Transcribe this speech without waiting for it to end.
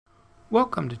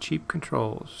Welcome to Cheap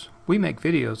Controls. We make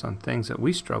videos on things that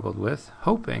we struggled with,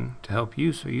 hoping to help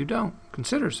you so you don't.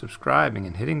 Consider subscribing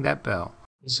and hitting that bell.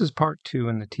 This is part 2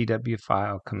 in the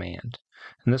twfile command.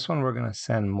 In this one we're going to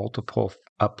send multiple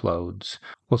uploads.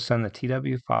 We'll send the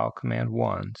twfile command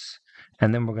once,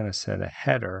 and then we're going to set a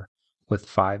header with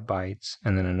 5 bytes,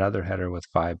 and then another header with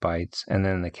 5 bytes, and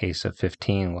then in the case of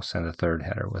 15 we'll send a third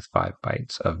header with 5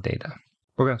 bytes of data.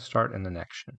 We're going to start in the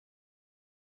Nextion.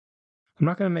 I'm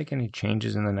not going to make any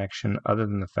changes in the Nextion other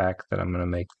than the fact that I'm going to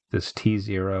make this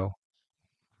T0,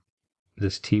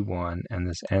 this T1, and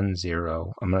this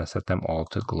N0, I'm going to set them all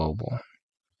to global.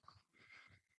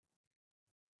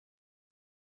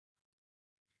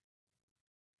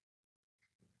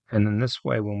 And then this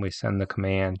way, when we send the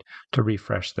command to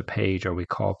refresh the page or we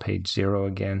call page 0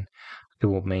 again, it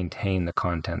will maintain the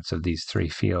contents of these 3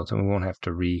 fields, and we won't have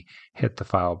to re-hit the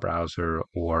file browser,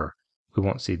 or we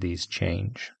won't see these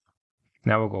change.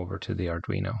 Now we'll go over to the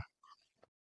Arduino.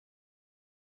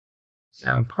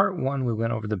 Now in part 1 we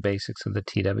went over the basics of the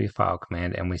twfile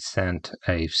command and we sent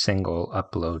a single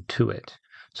upload to it.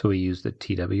 So we used the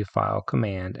twfile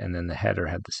command and then the header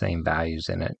had the same values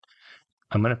in it.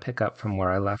 I'm going to pick up from where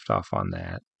I left off on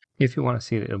that. If you want to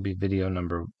see it, it'll be video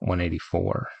number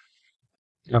 184.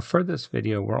 Now for this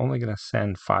video we're only going to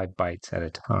send 5 bytes at a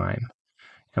time.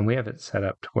 And we have it set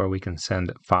up to where we can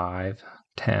send 5,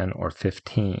 10, or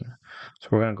 15. So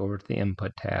we're going to go over to the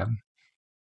Input tab.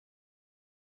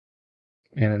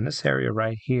 And in this area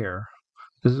right here,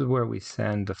 this is where we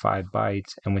send the 5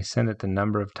 bytes, and we send it the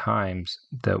number of times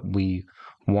that we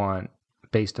want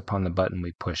based upon the button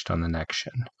we pushed on the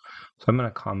Nextion. So I'm going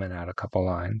to comment out a couple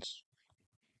lines.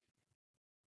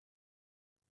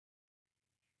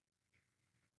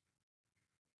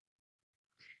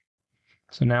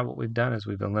 So now what we've done is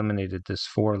we've eliminated this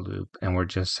for loop and we're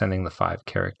just sending the 5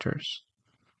 characters.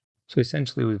 So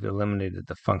essentially we've eliminated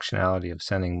the functionality of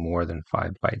sending more than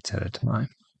 5 bytes at a time.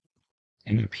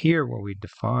 And up here where we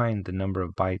defined the number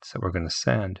of bytes that we're going to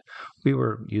send, we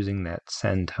were using that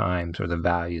send times or the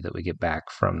value that we get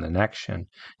back from the Nextion.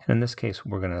 And in this case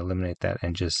we're going to eliminate that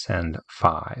and just send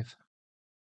 5.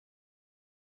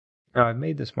 Now I've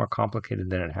made this more complicated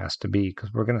than it has to be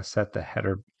because we're going to set the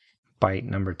header byte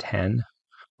number 10.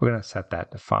 We're going to set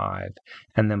that to 5,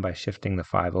 and then by shifting the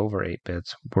 5 over 8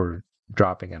 bits, we're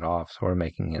dropping it off, so we're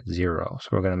making it 0. So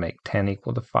we're going to make 10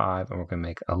 equal to 5, and we're going to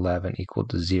make 11 equal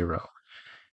to 0.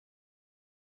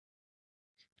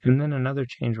 And then another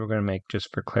change we're going to make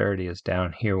just for clarity is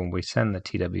down here when we send the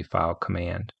twfile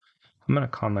command. I'm going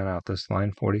to comment out this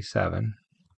line 47.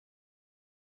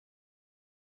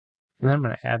 And then I'm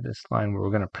going to add this line where we're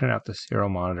going to print out the serial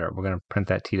monitor. We're going to print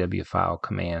that twfile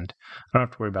command. I don't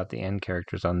have to worry about the end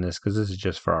characters on this because this is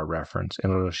just for our reference.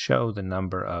 And it'll show the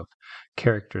number of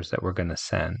characters that we're going to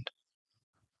send.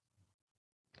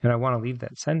 And I want to leave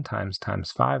that send times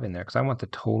 5 in there because I want the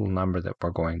total number that we're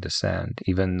going to send.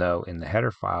 Even though in the header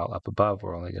file up above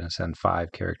we're only going to send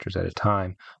 5 characters at a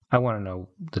time, I want to know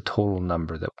the total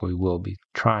number that we will be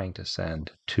trying to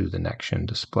send to the Nextion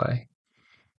display.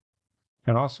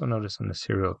 And also notice on the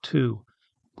serial 2,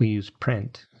 we use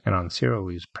print, and on serial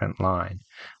we use print line.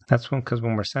 That's because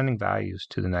when we're sending values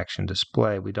to the Nextion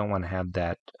display, we don't want to have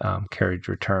that carriage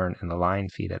return in the line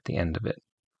feed at the end of it.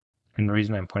 And the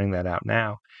reason I'm pointing that out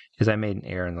now is I made an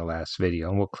error in the last video,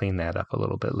 and we'll clean that up a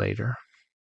little bit later.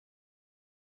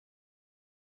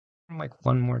 I'll make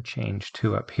one more change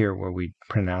too up here where we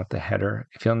print out the header.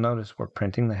 If you'll notice, we're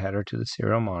printing the header to the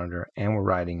serial monitor, and we're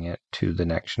writing it to the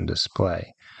Nextion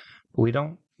display. We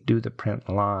don't do the print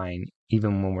line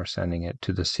even when we're sending it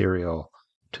to the serial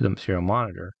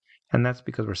monitor, and that's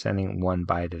because we're sending 1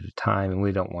 byte at a time and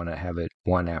we don't want to have it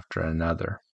one after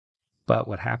another. But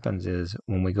what happens is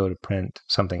when we go to print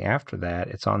something after that,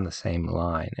 it's on the same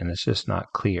line and it's just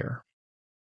not clear.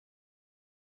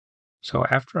 So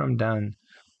after I'm done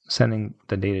sending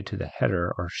the data to the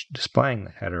header or displaying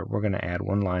the header, we're going to add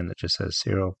one line that just says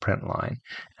serial print line,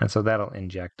 and so that'll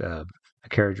inject a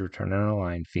carriage return and a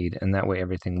line feed, and that way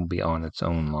everything will be on its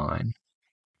own line.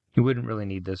 You wouldn't really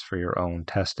need this for your own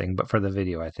testing, but for the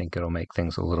video I think it'll make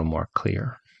things a little more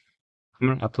clear. I'm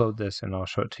going to upload this and I'll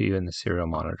show it to you in the serial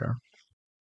monitor.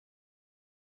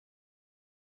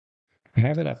 I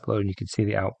have it uploaded and you can see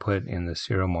the output in the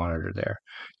serial monitor there.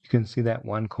 You can see that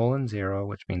 1:0,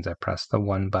 which means I pressed the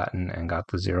 1 button and got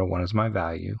the 01 as my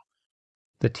value.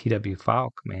 The twfile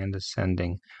command is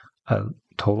sending a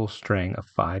total string of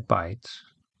 5 bytes.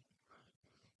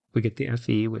 We get the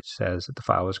FE, which says that the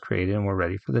file was created and we're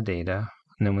ready for the data.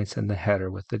 And then we send the header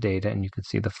with the data, and you can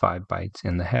see the 5 bytes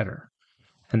in the header.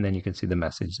 And then you can see the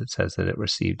message that says that it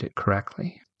received it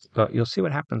correctly. So you'll see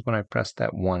what happens when I press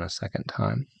that 1 a second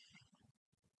time.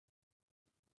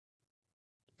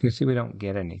 You can see we don't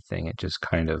get anything. It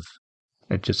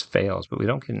just fails, but we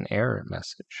don't get an error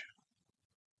message.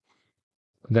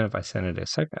 Then if I send it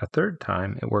a third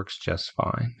time, it works just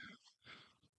fine.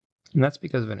 And that's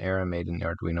because of an error made in the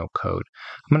Arduino code.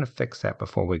 I'm going to fix that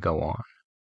before we go on.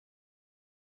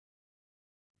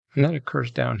 And that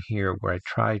occurs down here where I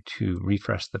try to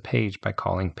refresh the page by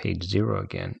calling page 0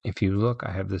 again. If you look,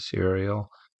 I have the serial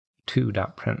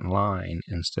 2.println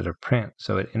instead of print.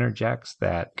 So it interjects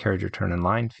that carriage return and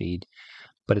line feed,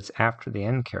 but it's after the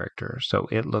end character. So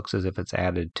it looks as if it's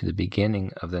added to the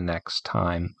beginning of the next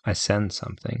time I send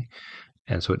something.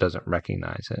 And so it doesn't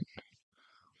recognize it.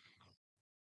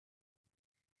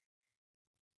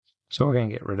 So we're going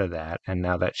to get rid of that, and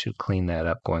now that should clean that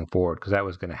up going forward, because that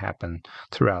was going to happen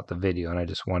throughout the video, and I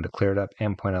just wanted to clear it up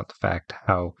and point out the fact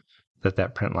how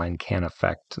that print line can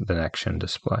affect the Nextion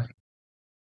display.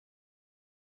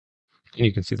 And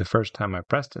you can see the first time I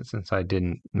pressed it, since I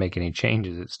didn't make any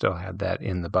changes, it still had that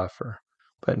in the buffer.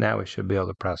 But now we should be able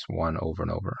to press 1 over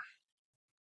and over.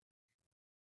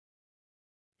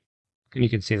 And you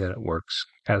can see that it works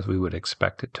as we would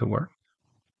expect it to work.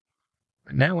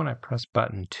 But now when I press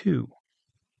button 2,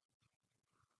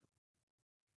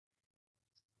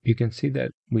 you can see that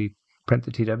we print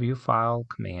the twfile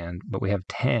command, but we have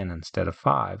 10 instead of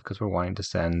 5 because we're wanting to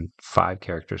send 5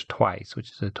 characters twice,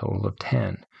 which is a total of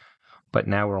 10. But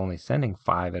now we're only sending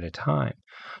 5 at a time.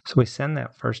 So we send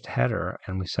that first header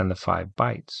and we send the 5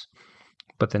 bytes.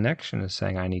 But the Nextion is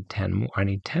saying I need 10 more. I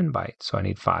need 10 bytes, so I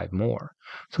need 5 more.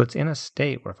 So it's in a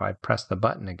state where if I press the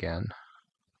button again,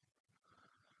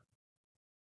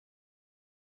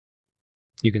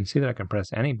 you can see that I can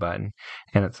press any button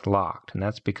and it's locked. And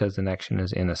that's because the Nextion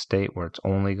is in a state where it's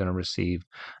only going to receive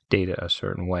data a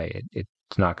certain way.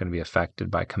 It's not going to be affected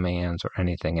by commands or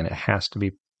anything. And it has to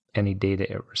be, any data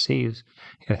it receives,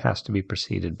 it has to be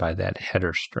preceded by that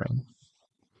header string.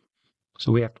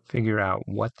 So we have to figure out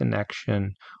what the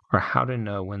Nextion, or how to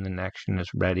know when the Nextion is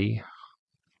ready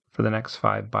for the next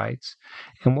 5 bytes.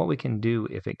 And what we can do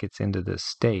if it gets into this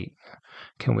state.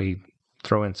 Can we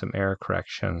throw in some error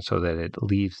correction so that it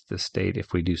leaves the state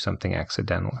if we do something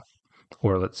accidental,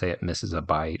 or let's say it misses a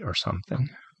byte or something.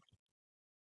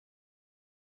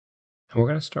 And we're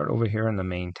going to start over here in the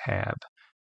main tab.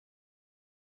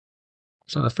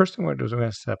 So the first thing we're going to do is we're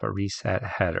going to set up a reset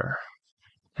header.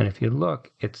 And if you look,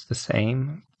 it's the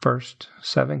same first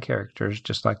 7 characters,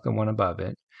 just like the one above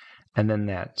it. And then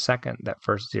that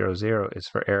first 00 is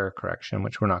for error correction,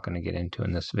 which we're not going to get into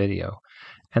in this video.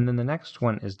 And then the next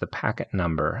one is the packet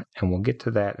number, and we'll get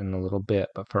to that in a little bit.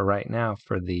 But for right now,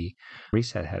 for the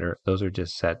reset header, those are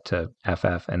just set to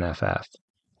FF and FF.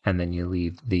 And then you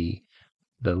leave the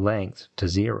length to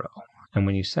 0. And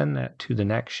when you send that to the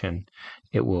Nextion,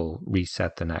 it will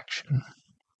reset the Nextion.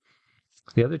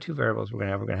 The other 2 variables we're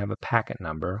going to have a packet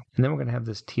number, and then we're going to have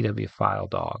this twfile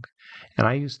dog. And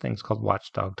I use things called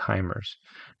watchdog timers.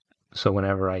 So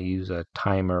whenever I use a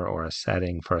timer or a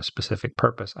setting for a specific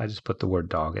purpose, I just put the word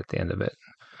dog at the end of it.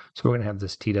 So we're going to have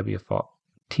this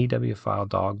twfile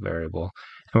dog variable,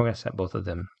 and we're going to set both of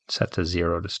them set to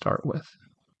 0 to start with.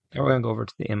 Now we're going to go over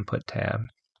to the input tab.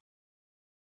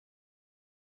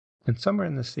 And somewhere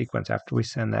in the sequence, after we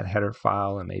send that header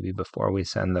file, and maybe before we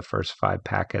send the first 5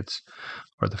 packets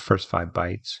or the first 5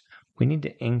 bytes, we need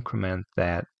to increment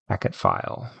that packet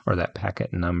file or that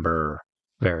packet number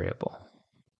variable.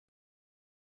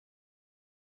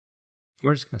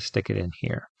 We're just going to stick it in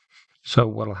here. So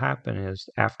what will happen is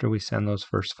after we send those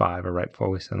first 5, or right before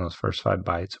we send those first 5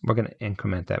 bytes, we're going to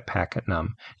increment that packet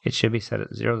num. It should be set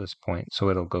at 0 at this point,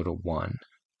 so it'll go to 1.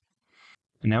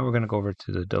 And now we're going to go over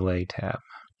to the delay tab.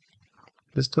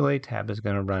 This delay tab is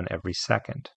going to run every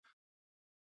second.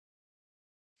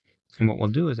 And what we'll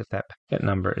do is if that packet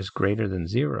number is greater than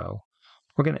 0,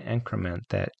 we're going to increment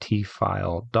that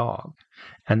twfile dog.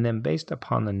 And then based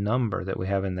upon the number that we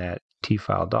have in that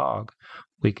twfile dog,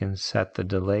 we can set the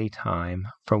delay time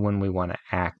for when we want to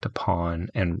act upon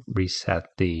and reset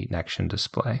the Nextion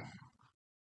display.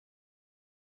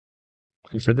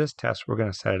 And for this test, we're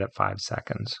going to set it at 5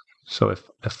 seconds. So if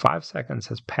 5 seconds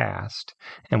has passed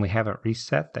and we haven't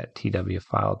reset that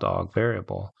twfile dog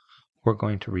variable, we're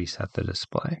going to reset the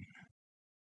display.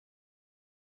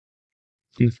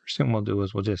 And the first thing we'll do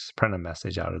is we'll just print a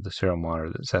message out of the serial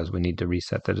monitor that says we need to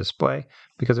reset the display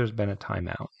because there's been a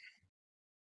timeout.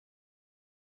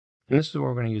 And this is where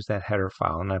we're going to use that header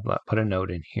file, and I've put a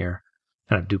note in here,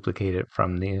 and I've duplicated it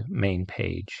from the main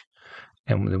page.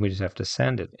 And then we just have to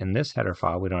send it. In this header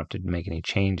file, we don't have to make any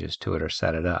changes to it or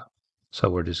set it up. So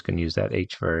we're just going to use that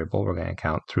H variable. We're going to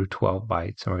count through 12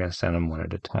 bytes, and we're going to send them one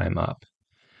at a time up.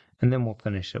 And then we'll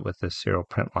finish it with this serial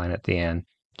print line at the end,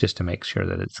 just to make sure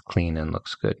that it's clean and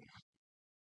looks good.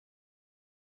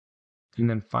 And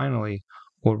then finally,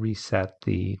 we'll reset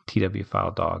the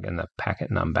twfile dog and the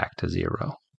packet num back to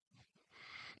 0.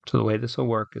 So the way this will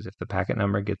work is if the packet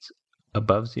number gets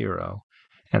above 0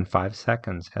 and 5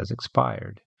 seconds has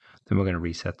expired, then we're going to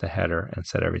reset the header and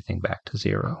set everything back to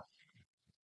 0.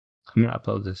 I'm going to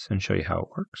upload this and show you how it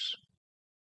works.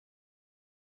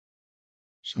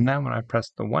 So now when I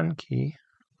press the 1 key,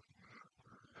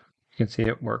 you can see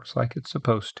it works like it's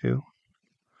supposed to.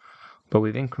 But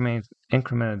we've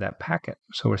incremented that packet,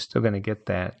 so we're still going to get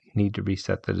that need to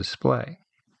reset the display.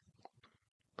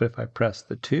 But if I press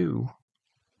the 2,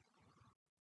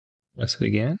 press it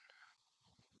again,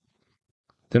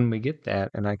 then we get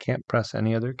that, and I can't press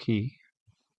any other key.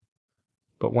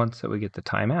 But once that we get the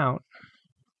timeout,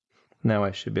 now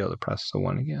I should be able to press the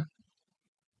 1 again.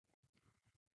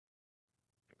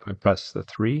 If I press the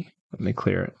 3, let me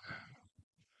clear it.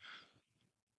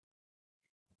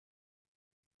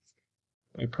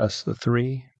 If I press the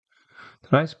 3, the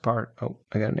nice part, oh,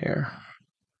 I got an error.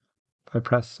 If I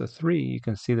press the 3, you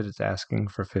can see that it's asking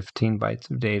for 15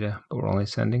 bytes of data, but we're only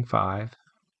sending 5.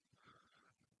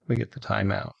 We get the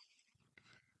timeout.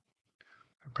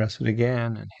 I press it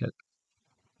again and hit,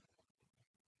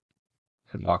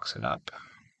 it locks it up.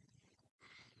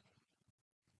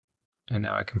 And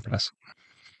now I can press it.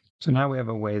 So now we have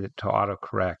a way to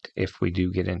autocorrect if we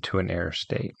do get into an error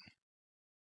state.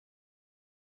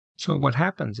 So what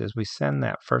happens is we send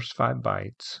that first 5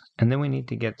 bytes, and then we need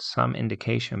to get some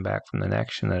indication back from the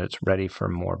Nextion that it's ready for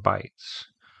more bytes.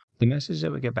 The message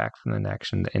that we get back from the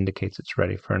Nextion that indicates it's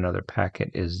ready for another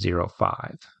packet is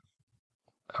 05,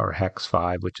 or hex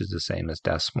 5, which is the same as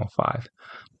decimal 5.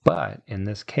 But in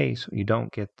this case, you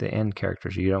don't get the end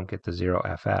characters, you don't get the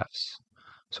 0FFs.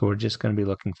 So we're just going to be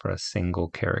looking for a single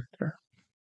character.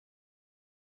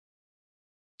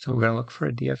 So we're going to look for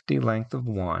a DFD length of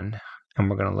 1, and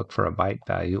we're going to look for a byte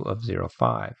value of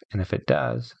 05. And if it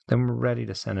does, then we're ready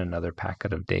to send another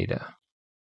packet of data.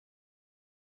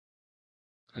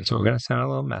 And so we're going to send a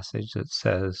little message that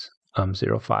says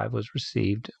 05 was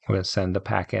received. We're going to send the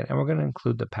packet, and we're going to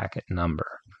include the packet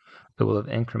number that will have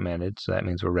incremented. So that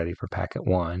means we're ready for packet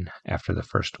 1 after the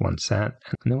first one sent.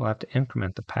 And then we'll have to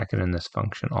increment the packet in this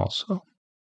function also.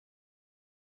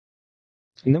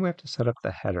 And then we have to set up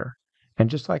the header. And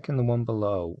just like in the one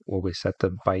below, where we set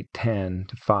the byte 10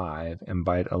 to 5 and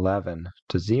byte 11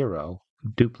 to 0,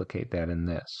 duplicate that in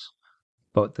this.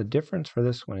 But the difference for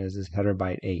this one is header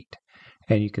byte 8.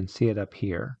 And you can see it up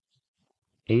here.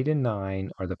 8 and 9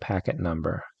 are the packet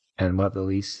number. And what the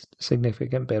least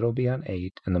significant bit will be on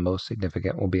 8, and the most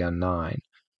significant will be on 9.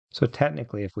 So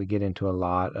technically, if we get into a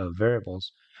lot of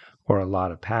variables or a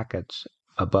lot of packets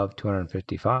above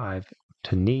 255,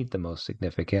 to need the most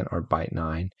significant, or byte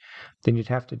 9, then you'd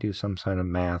have to do some kind of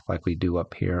math like we do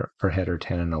up here for header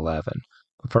 10 and 11.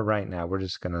 But for right now, we're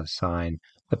just going to assign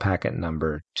the packet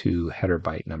number to header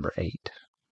byte number 8.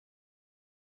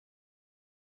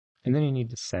 And then you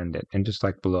need to send it. And just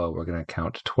like below, we're going to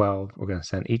count to 12. We're going to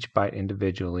send each byte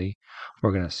individually.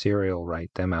 We're going to serial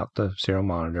write them out the serial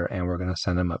monitor, and we're going to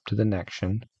send them up to the Nextion.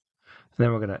 And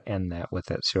then we're going to end that with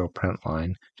that serial print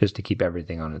line, just to keep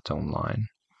everything on its own line.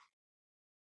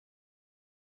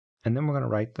 And then we're going to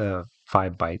write the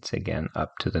 5 bytes again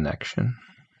up to the Nextion.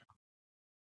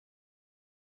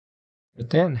 But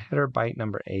then header byte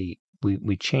number 8,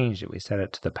 we changed it. We set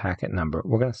it to the packet number.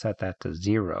 We're going to set that to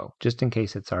 0, just in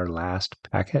case it's our last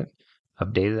packet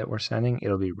of data that we're sending.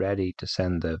 It'll be ready to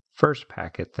send the first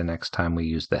packet the next time we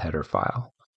use the header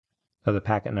file. So the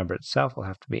packet number itself will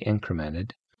have to be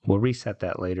incremented. We'll reset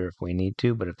that later if we need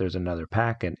to, but if there's another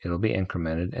packet, it'll be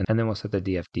incremented, and then we'll set the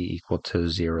DFD equal to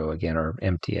 0 again, or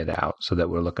empty it out, so that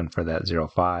we're looking for that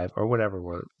 05, or whatever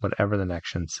the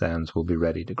Nextion sends, we'll be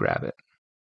ready to grab it.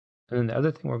 And then the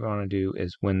other thing we're going to do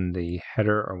is when the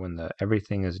header, or when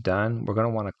everything is done, we're going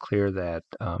to want to clear that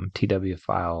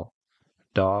twfile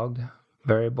dog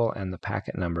variable and the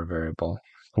packet number variable.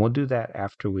 And we'll do that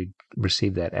after we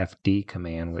receive that fd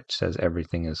command, which says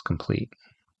everything is complete.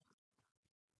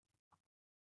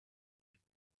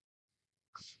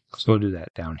 So we'll do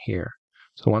that down here.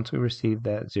 So once we receive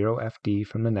that 0fd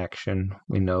from the Nextion,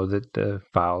 we know that the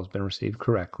file has been received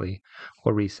correctly.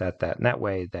 We'll reset that, and that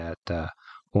way that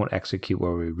won't execute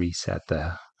where we reset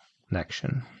the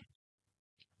Nextion.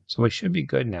 So we should be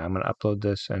good now. I'm going to upload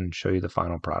this and show you the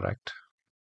final product.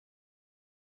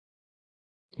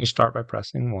 You start by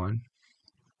pressing 1.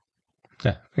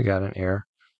 Yeah, I got an error.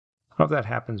 I don't know if that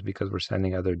happens because we're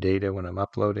sending other data when I'm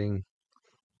uploading.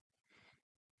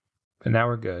 But now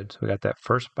we're good. So we got that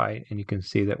first byte, and you can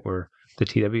see that the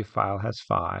TW file has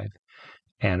 5,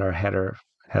 and our header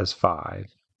has 5.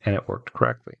 and it worked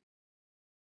correctly.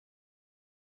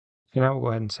 So now we'll go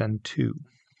ahead and send 2.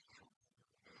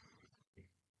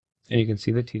 And you can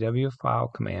see the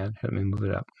twfile command. Let me move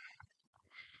it up.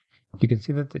 You can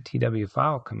see that the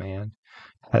twfile command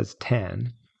has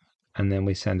 10, and then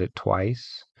we send it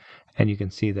twice, and you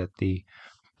can see that the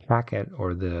packet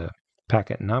or the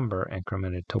packet number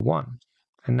incremented to 1.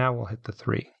 And now we'll hit the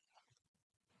 3.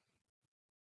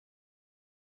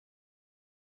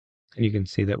 And you can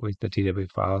see that with the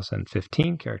twfile sent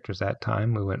 15 characters that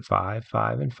time. We went 5,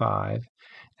 5, and 5,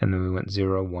 and then we went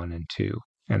 0, 1, and 2,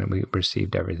 and then we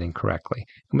received everything correctly.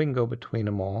 And we can go between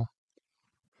them all.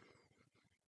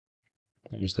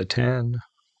 There's the 10,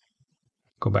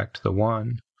 go back to the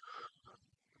 1,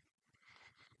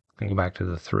 and go back to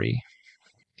the 3.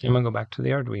 I'm going to go back to the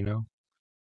Arduino.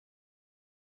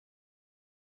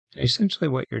 Essentially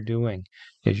what you're doing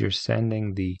is you're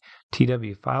sending the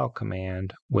twfile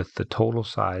command with the total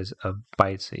size of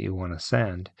bytes that you want to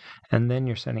send, and then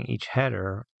you're sending each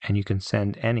header, and you can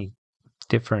send any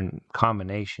different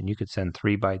combination. You could send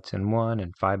 3 bytes in one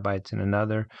and 5 bytes in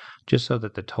another, just so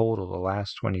that the total, the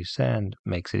last one you send,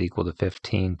 makes it equal to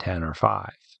 15, 10, or 5.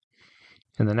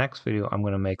 In the next video, I'm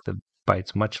going to make the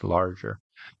bytes much larger.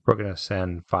 We're going to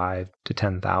send 5 to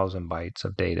 10,000 bytes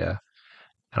of data,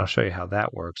 and I'll show you how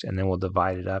that works, and then we'll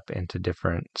divide it up into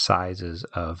different sizes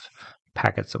of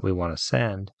packets that we want to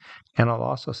send, and I'll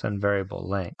also send variable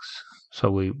lengths.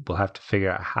 So we will have to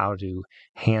figure out how to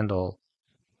handle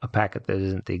a packet that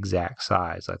isn't the exact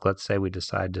size. Like, let's say we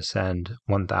decide to send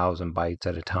 1,000 bytes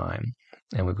at a time,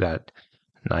 and we've got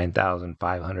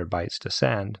 9,500 bytes to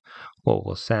send. Well,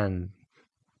 we'll send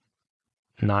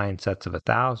 9 sets of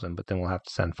 1,000, but then we'll have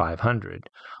to send 500,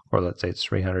 or let's say it's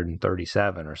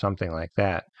 337 or something like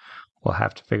that. We'll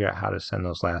have to figure out how to send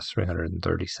those last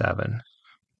 337.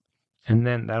 And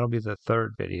then that'll be the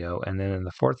 3rd video, and then in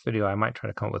the 4th video I might try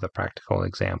to come up with a practical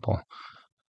example.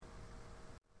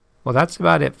 Well, that's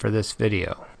about it for this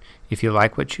video. If you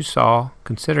like what you saw,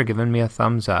 consider giving me a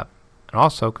thumbs up, and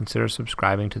also consider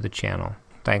subscribing to the channel.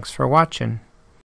 Thanks for watching.